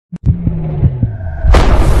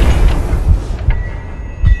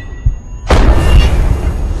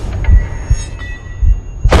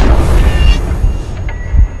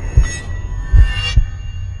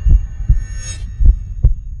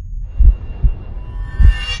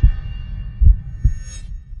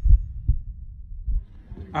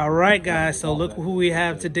All right, guys. So look who we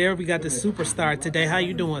have today. We got the superstar today. How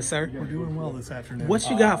you doing, sir? We're doing well this afternoon. What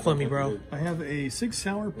you got for me, bro? I have a Sig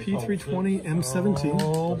Sauer P320 M17.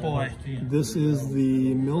 Oh boy. This is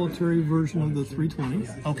the military version of the 320.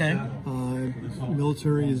 Okay.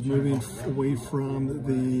 Military is moving away from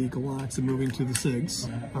the Glocks and moving to the SIGs.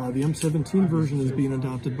 The M17 version is being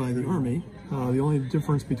adopted by the Army. The only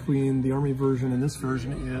difference between the Army version and this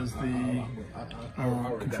version is the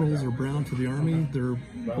controls are brown for the Army. They're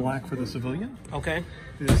black for the civilian. Okay.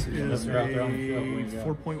 This is a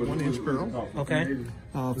 4.1 inch barrel. Okay.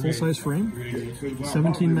 Full size frame.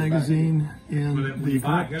 17 magazine in the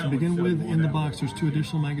grip to begin with. In the box, there's 2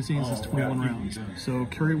 additional magazines. It's 21 rounds. So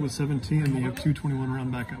carry it with 17, and you have 2 21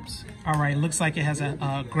 round backups. All right. Looks like it has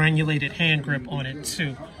a granulated hand grip on it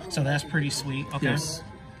too. So that's pretty sweet. Okay. Yes.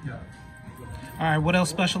 All right, what else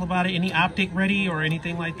special about it? Any optic ready or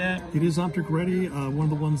anything like that? It is optic ready. One of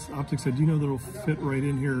the ones optics I do know that'll fit right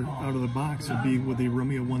in here out of the box would be with a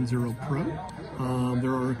Romeo 10 Pro.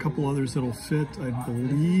 There are a couple others that'll fit. I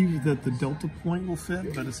believe that the Delta Point will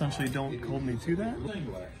fit, but essentially don't hold me to that.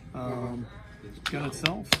 Gun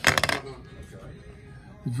itself,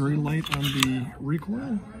 very light on the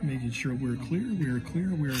recoil, making sure we're clear, we are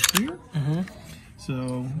clear, we are clear.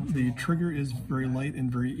 So the trigger is very light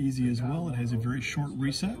and very easy as well. It has a very short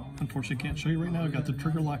reset. Unfortunately, can't show you right now. I've got the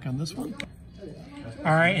trigger lock on this one.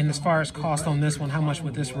 All right, and as far as cost on this one, how much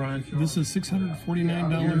would this run? This is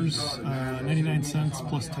 $649.99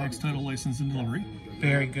 plus tax, title, license, and delivery.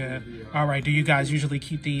 Very good. All right, do you guys usually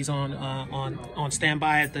keep these on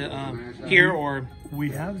standby at the here, or? We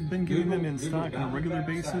have been getting them in stock on a regular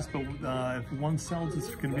basis, but if one sells, it's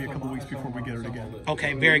going to be a couple weeks before we get it again.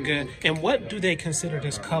 Okay, very good. And what do they consider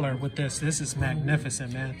this color with this? This is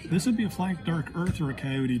magnificent, man. This would be a flank dark earth or a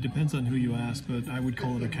coyote. Depends on who you ask, but I would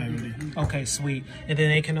call it a coyote. Okay, sweet. And then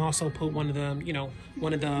they can also put one of the,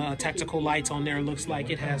 one of the tactical lights on there. It looks like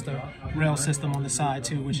it has the rail system on the side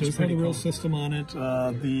too, which is pretty cool. It does have the rail system on it.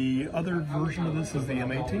 The other version of this is the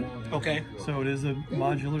M18. Okay. So it is a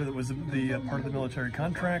modular that was the part of the military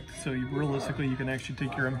contract. So realistically, you can actually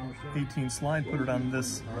take your M18 slide, put it on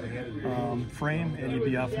this frame, and you'd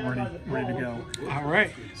be off and ready to go. All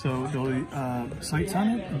right. So the sights on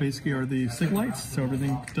it basically are the SIG lights. So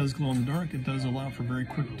everything does glow in the dark. It does allow for very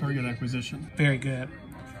quick target acquisition. Very good.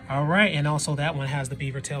 All right, and also that one has the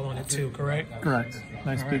beaver tail on it too, correct? Correct.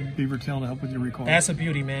 Nice big beaver tail to help with your recoil. That's a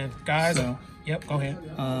beauty, man. Guys, yep, go ahead.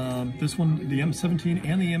 This one, the M17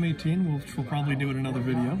 and the M18, which we'll probably do in another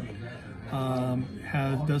video,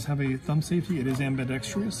 does have a thumb safety. It is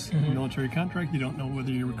ambidextrous. Military contract. You don't know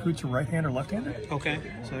whether your recruits are right-handed or left-handed. Okay.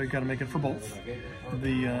 So you got to make it for both.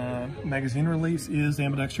 The magazine release is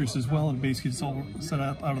ambidextrous as well, and basically it's all set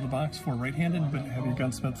up out of the box for right-handed, but have your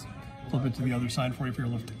gunsmiths flip it to the other side for you if you're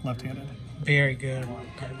left-handed. Very good.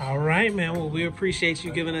 All right, man. Well, we appreciate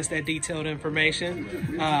you giving us that detailed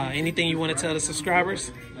information. Anything you want to tell the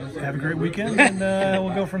subscribers? Have a great weekend, and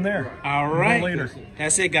we'll go from there. All right. Later.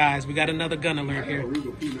 That's it, guys. We got another gun alert here.